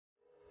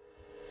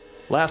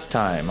Last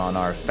time on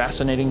our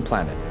fascinating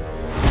planet.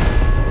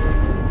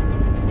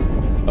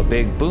 A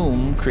big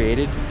boom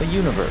created a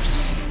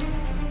universe,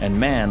 and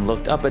man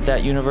looked up at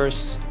that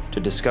universe to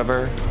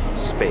discover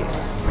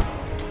space.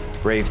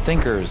 Brave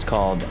thinkers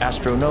called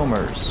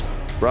astronomers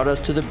brought us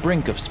to the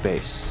brink of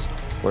space,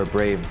 where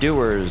brave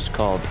doers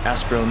called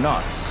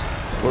astronauts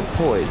were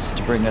poised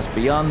to bring us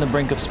beyond the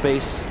brink of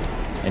space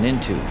and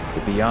into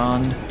the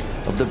beyond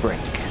of the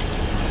brink.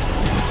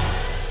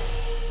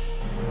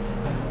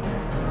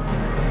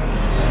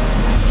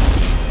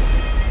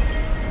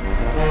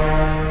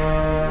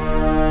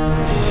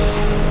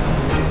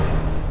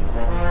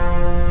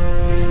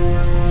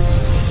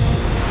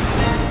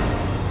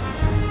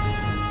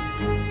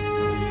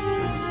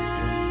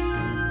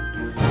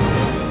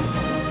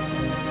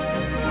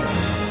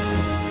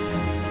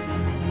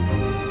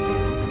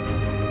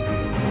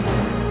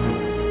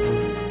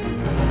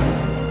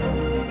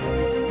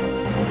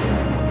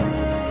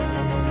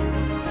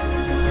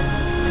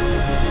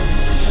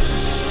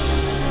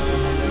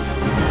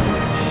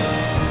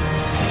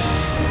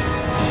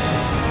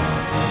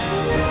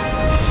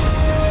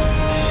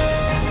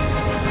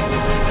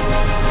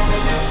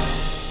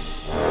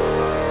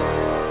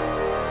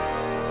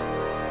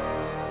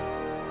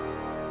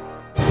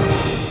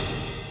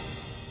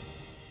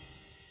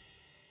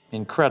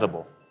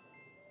 Incredible.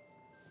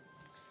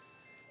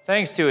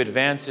 Thanks to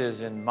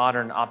advances in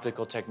modern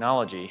optical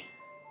technology,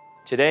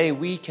 today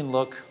we can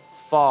look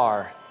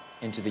far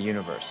into the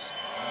universe.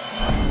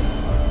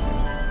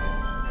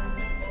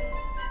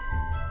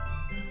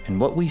 And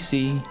what we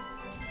see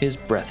is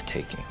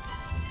breathtaking.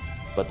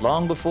 But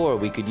long before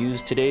we could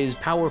use today's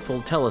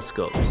powerful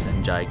telescopes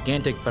and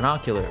gigantic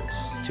binoculars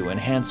to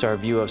enhance our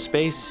view of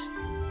space,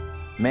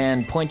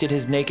 man pointed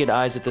his naked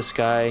eyes at the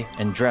sky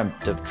and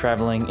dreamt of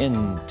traveling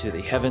into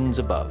the heavens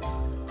above.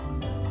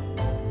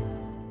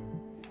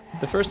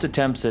 The first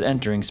attempts at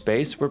entering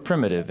space were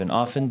primitive and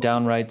often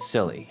downright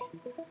silly.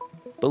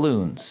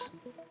 Balloons,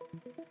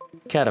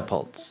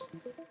 catapults,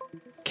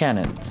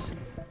 cannons,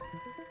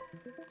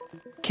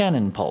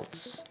 cannon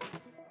pults,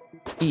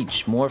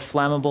 each more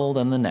flammable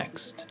than the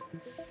next.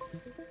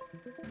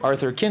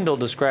 Arthur Kindle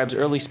describes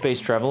early space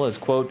travel as,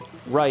 quote,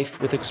 rife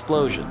with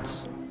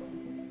explosions.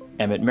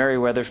 Emmett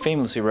Merriweather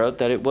famously wrote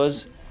that it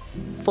was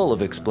full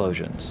of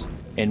explosions,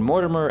 and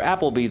Mortimer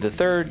Appleby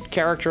III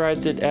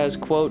characterized it as,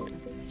 quote,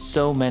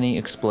 so many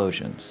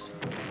explosions.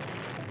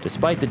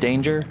 Despite the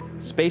danger,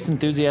 space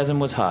enthusiasm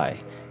was high,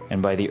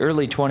 and by the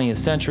early 20th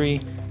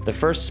century, the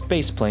first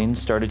space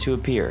planes started to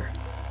appear,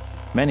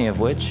 many of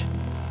which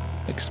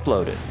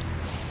exploded.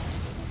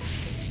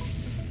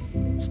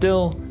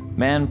 Still,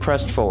 man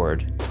pressed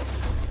forward,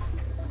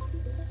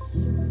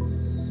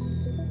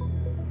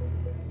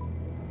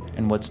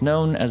 and what's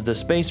known as the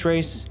space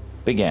race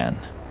began.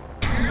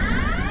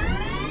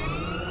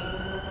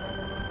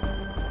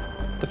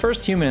 The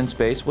first human in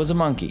space was a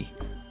monkey,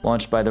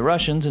 launched by the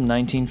Russians in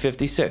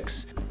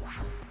 1956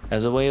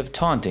 as a way of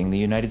taunting the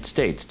United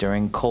States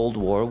during Cold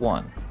War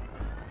I.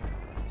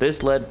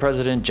 This led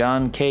President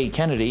John K.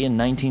 Kennedy in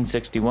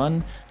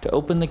 1961 to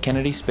open the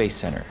Kennedy Space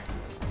Center.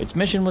 Its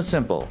mission was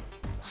simple: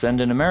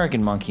 send an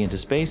American monkey into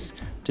space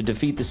to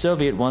defeat the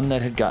Soviet one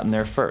that had gotten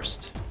there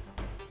first.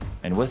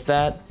 And with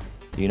that,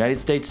 the United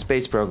States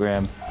space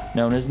program,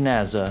 known as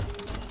NASA,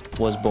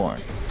 was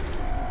born.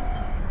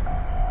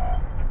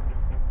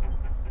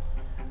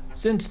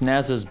 Since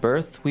NASA's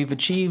birth, we've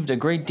achieved a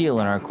great deal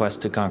in our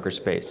quest to conquer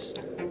space.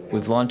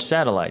 We've launched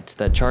satellites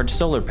that charge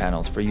solar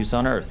panels for use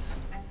on Earth.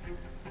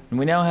 And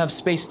we now have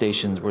space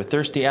stations where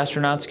thirsty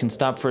astronauts can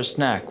stop for a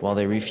snack while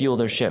they refuel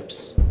their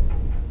ships.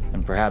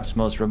 And perhaps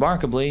most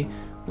remarkably,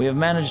 we have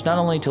managed not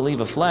only to leave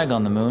a flag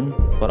on the moon,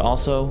 but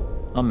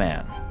also a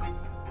man.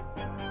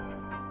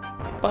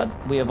 But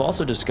we have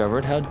also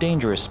discovered how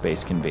dangerous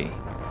space can be.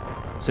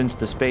 Since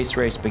the space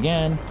race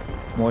began,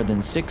 more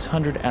than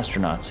 600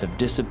 astronauts have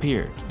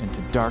disappeared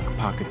into dark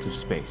pockets of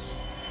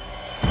space,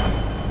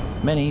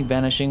 many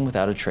vanishing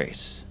without a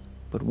trace.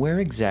 But where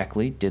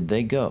exactly did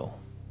they go?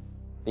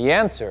 The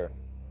answer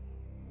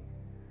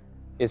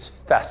is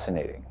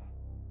fascinating.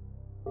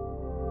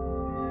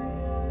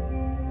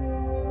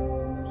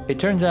 It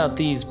turns out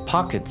these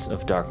pockets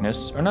of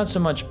darkness are not so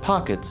much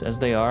pockets as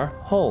they are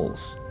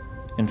holes.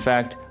 In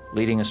fact,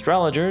 leading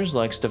astrologers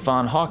like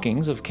Stephen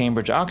Hawking of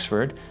Cambridge,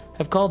 Oxford,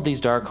 have called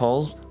these dark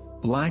holes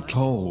black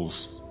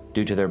holes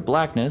due to their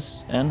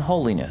blackness and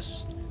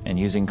holiness. And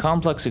using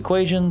complex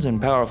equations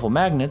and powerful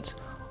magnets,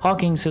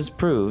 Hawking has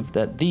proved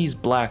that these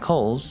black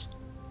holes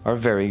are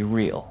very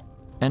real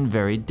and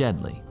very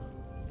deadly.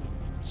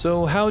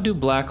 So how do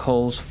black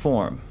holes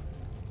form?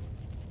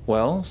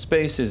 Well,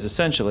 space is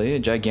essentially a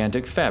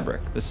gigantic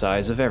fabric the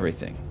size of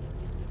everything.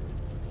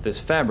 This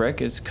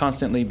fabric is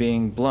constantly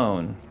being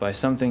blown by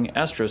something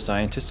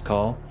astroscientists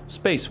call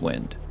space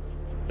wind.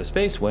 The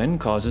space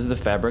wind causes the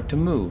fabric to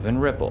move and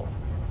ripple.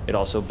 It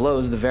also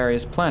blows the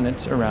various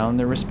planets around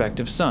their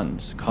respective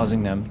suns,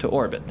 causing them to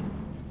orbit.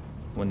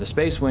 When the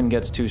space wind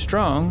gets too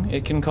strong,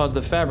 it can cause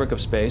the fabric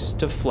of space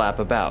to flap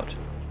about.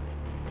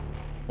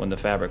 When the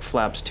fabric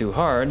flaps too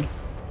hard,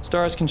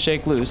 stars can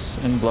shake loose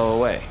and blow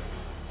away.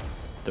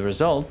 The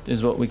result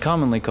is what we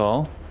commonly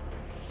call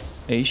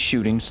a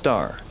shooting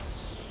star.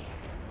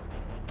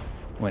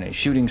 When a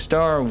shooting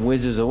star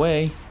whizzes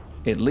away,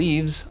 it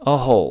leaves a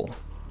hole.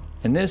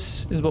 And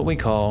this is what we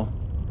call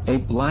A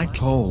black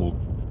hole.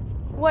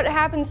 What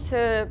happens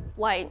to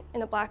light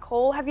in a black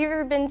hole? Have you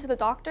ever been to the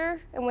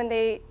doctor and when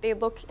they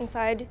look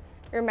inside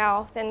your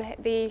mouth and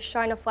they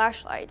shine a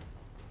flashlight?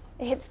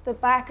 It hits the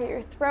back of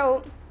your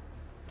throat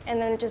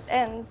and then it just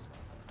ends.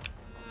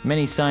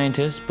 Many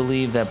scientists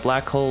believe that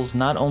black holes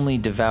not only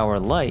devour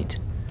light,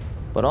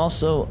 but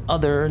also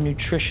other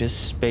nutritious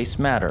space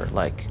matter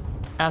like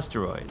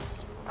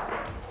asteroids,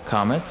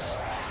 comets,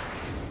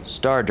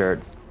 star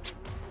dirt,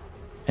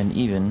 and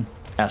even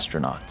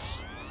astronauts.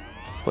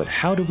 But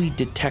how do we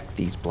detect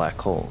these black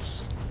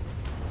holes?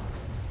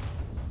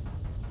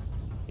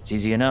 It's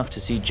easy enough to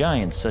see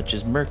giants such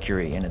as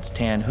Mercury and its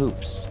tan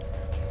hoops,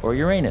 or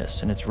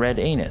Uranus and its red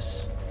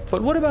anus.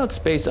 But what about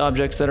space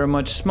objects that are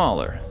much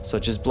smaller,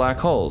 such as black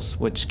holes,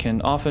 which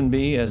can often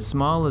be as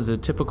small as a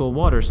typical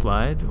water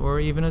slide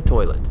or even a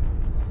toilet?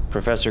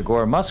 Professor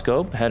Gore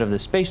Muscope, head of the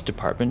Space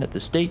Department at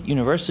the State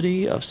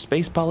University of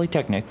Space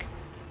Polytechnic,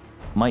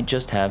 might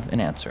just have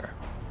an answer.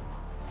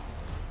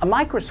 A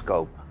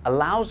microscope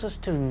allows us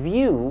to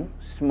view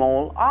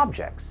small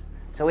objects.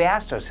 So we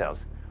asked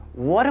ourselves,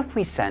 what if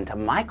we sent a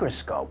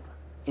microscope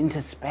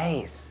into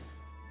space?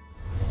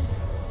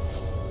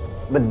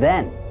 But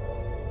then,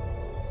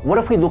 what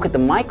if we look at the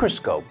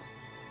microscope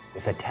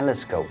with a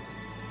telescope?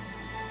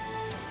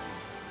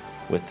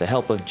 With the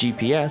help of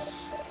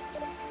GPS,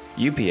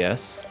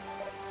 UPS,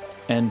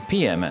 and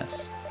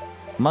PMS,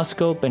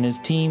 Muscope and his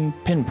team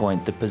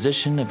pinpoint the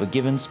position of a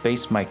given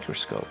space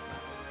microscope.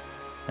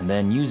 And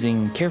then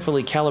using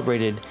carefully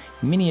calibrated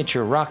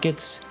miniature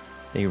rockets,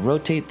 they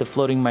rotate the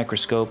floating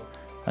microscope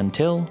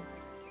until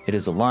it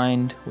is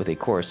aligned with a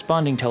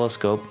corresponding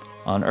telescope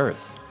on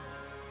Earth.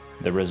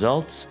 The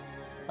results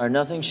Are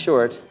nothing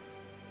short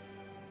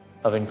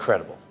of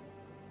incredible.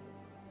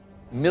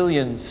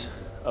 Millions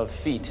of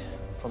feet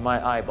from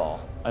my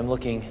eyeball, I'm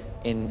looking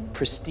in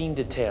pristine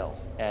detail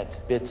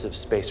at bits of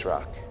space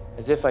rock,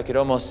 as if I could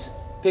almost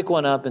pick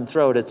one up and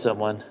throw it at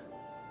someone.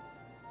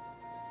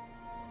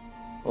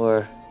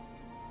 Or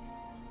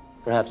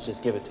perhaps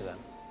just give it to them,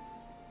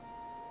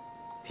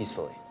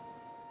 peacefully.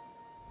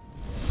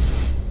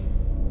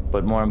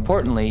 But more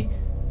importantly,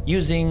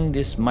 using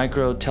this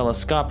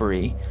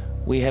micro-telescopy,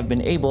 we have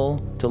been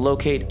able to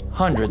locate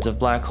hundreds of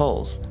black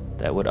holes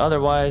that would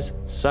otherwise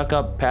suck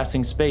up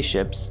passing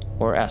spaceships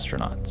or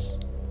astronauts.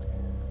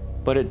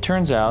 But it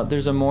turns out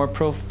there's a more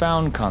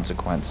profound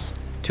consequence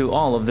to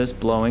all of this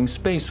blowing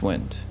space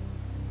wind.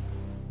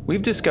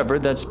 We've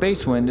discovered that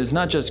space wind is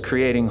not just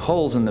creating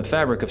holes in the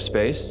fabric of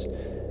space,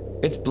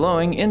 it's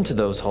blowing into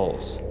those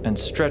holes and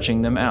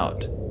stretching them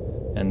out.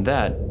 And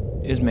that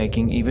is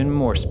making even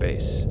more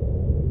space.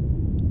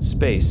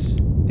 Space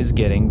is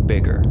getting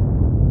bigger.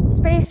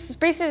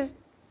 Space is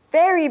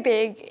very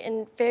big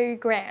and very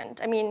grand.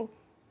 I mean,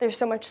 there's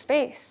so much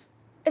space,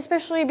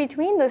 especially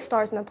between the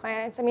stars and the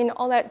planets. I mean,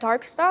 all that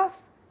dark stuff,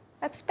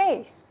 that's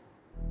space.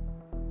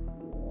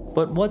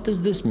 But what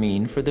does this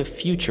mean for the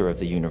future of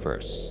the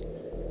universe?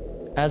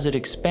 As it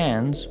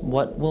expands,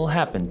 what will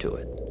happen to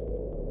it?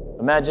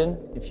 Imagine,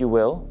 if you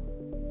will,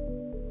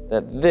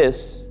 that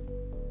this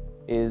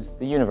is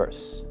the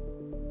universe.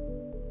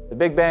 The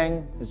Big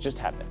Bang has just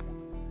happened.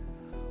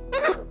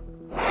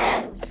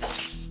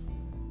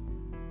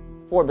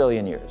 4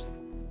 billion years.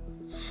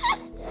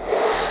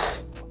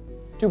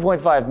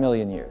 2.5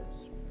 million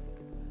years.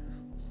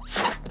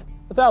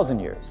 1,000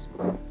 years.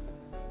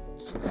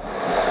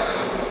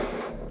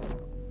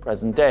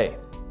 Present day.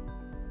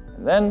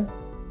 And then,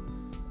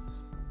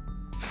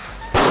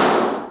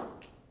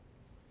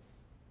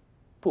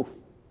 poof.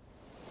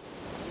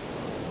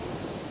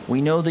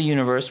 We know the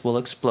universe will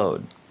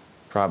explode,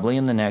 probably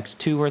in the next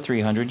 200 or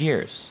 300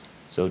 years.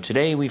 So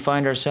today we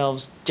find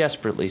ourselves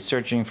desperately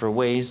searching for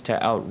ways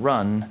to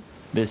outrun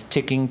this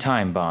ticking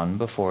time bomb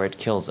before it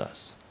kills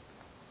us.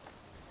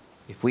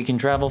 If we can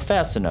travel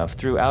fast enough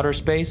through outer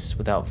space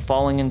without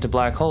falling into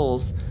black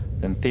holes,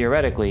 then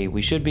theoretically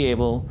we should be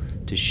able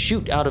to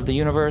shoot out of the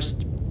universe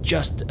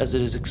just as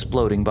it is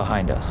exploding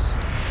behind us,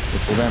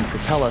 which will then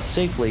propel us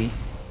safely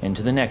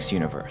into the next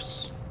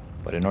universe.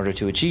 But in order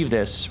to achieve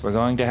this, we're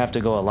going to have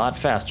to go a lot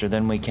faster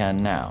than we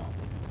can now.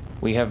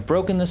 We have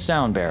broken the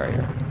sound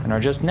barrier and are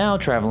just now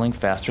traveling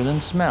faster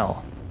than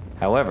smell.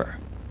 However,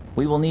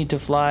 we will need to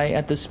fly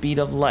at the speed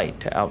of light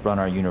to outrun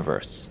our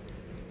universe.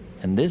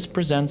 And this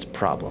presents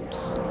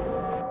problems.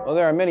 Well,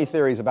 there are many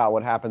theories about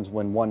what happens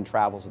when one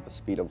travels at the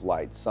speed of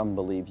light. Some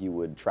believe you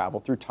would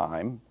travel through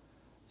time.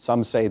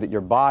 Some say that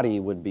your body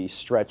would be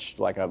stretched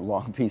like a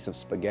long piece of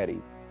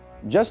spaghetti.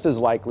 Just as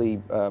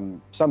likely,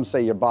 some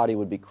say your body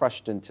would be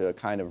crushed into a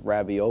kind of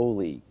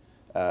ravioli,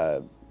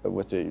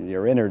 with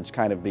your innards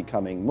kind of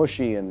becoming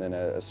mushy and then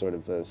a sort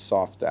of a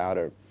soft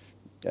outer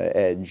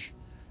edge.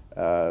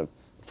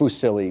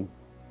 Fusilli.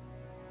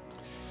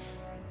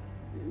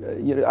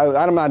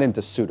 I'm not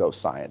into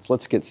pseudoscience.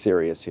 Let's get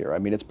serious here. I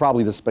mean, it's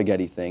probably the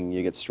spaghetti thing.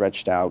 You get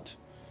stretched out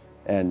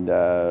and,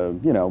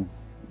 you know,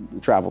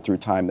 travel through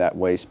time that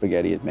way.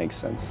 Spaghetti, it makes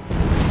sense.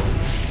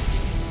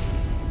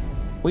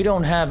 We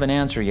don't have an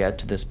answer yet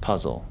to this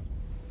puzzle.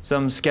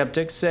 Some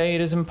skeptics say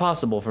it is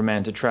impossible for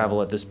man to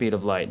travel at the speed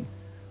of light,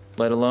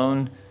 let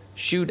alone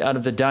shoot out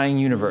of the dying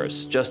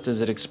universe just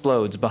as it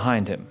explodes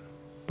behind him.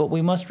 But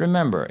we must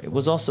remember, it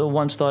was also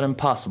once thought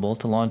impossible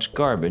to launch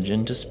garbage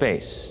into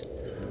space,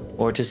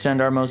 or to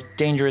send our most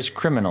dangerous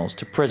criminals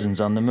to prisons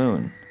on the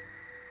moon.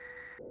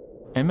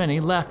 And many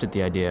laughed at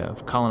the idea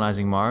of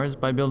colonizing Mars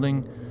by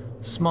building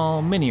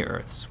small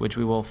mini-Earths, which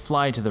we will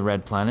fly to the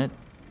red planet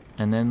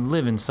and then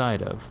live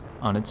inside of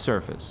on its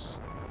surface.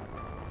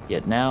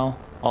 Yet now,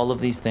 all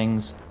of these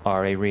things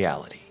are a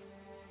reality.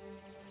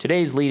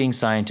 Today's leading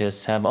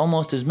scientists have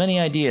almost as many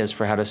ideas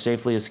for how to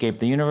safely escape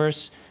the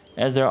universe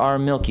as there are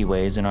Milky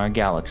Ways in our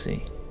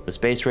galaxy. The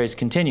space race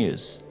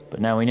continues, but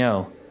now we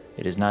know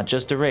it is not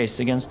just a race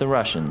against the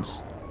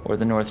Russians or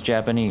the North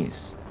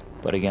Japanese,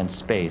 but against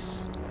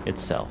space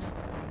itself.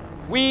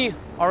 We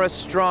are a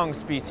strong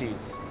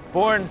species,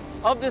 born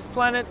of this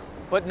planet,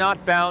 but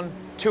not bound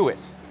to it.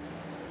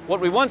 What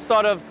we once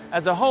thought of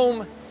as a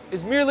home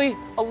is merely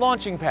a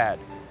launching pad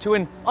to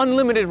an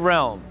unlimited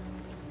realm.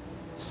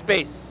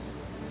 Space,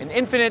 an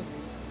infinite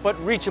but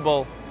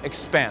reachable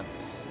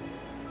expanse.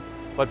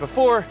 But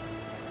before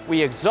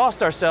we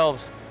exhaust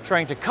ourselves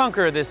trying to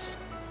conquer this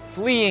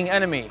fleeing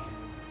enemy,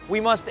 we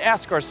must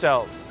ask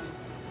ourselves,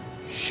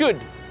 should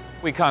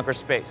we conquer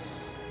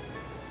space?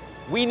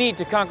 We need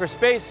to conquer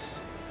space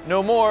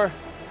no more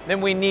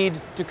than we need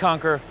to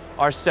conquer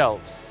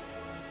ourselves,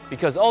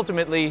 because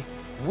ultimately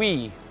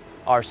we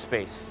are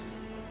space,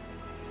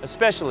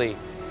 especially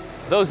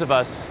those of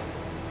us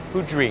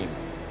who dream.